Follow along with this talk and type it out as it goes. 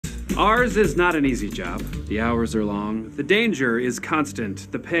Ours is not an easy job. The hours are long, the danger is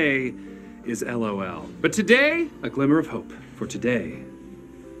constant, the pay is LOL. But today, a glimmer of hope. For today,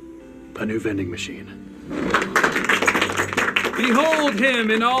 a new vending machine. Behold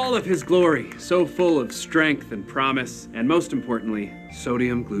him in all of his glory, so full of strength and promise, and most importantly,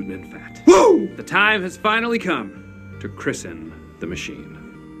 sodium, gluten, and fat. Woo! The time has finally come to christen the machine.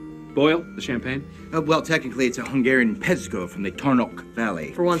 Boyle, the champagne? Well, technically, it's a Hungarian Pezco from the Tarnok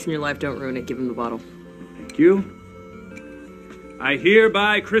Valley. For once in your life, don't ruin it. Give him the bottle. Thank you. I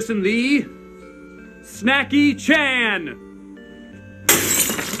hereby christen thee, Snacky Chan!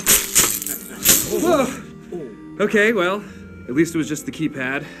 Okay, well, at least it was just the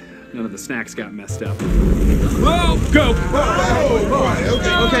keypad. None of the snacks got messed up. Whoa, go!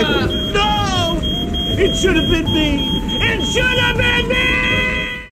 Okay. No! It should have been me! It should have been me!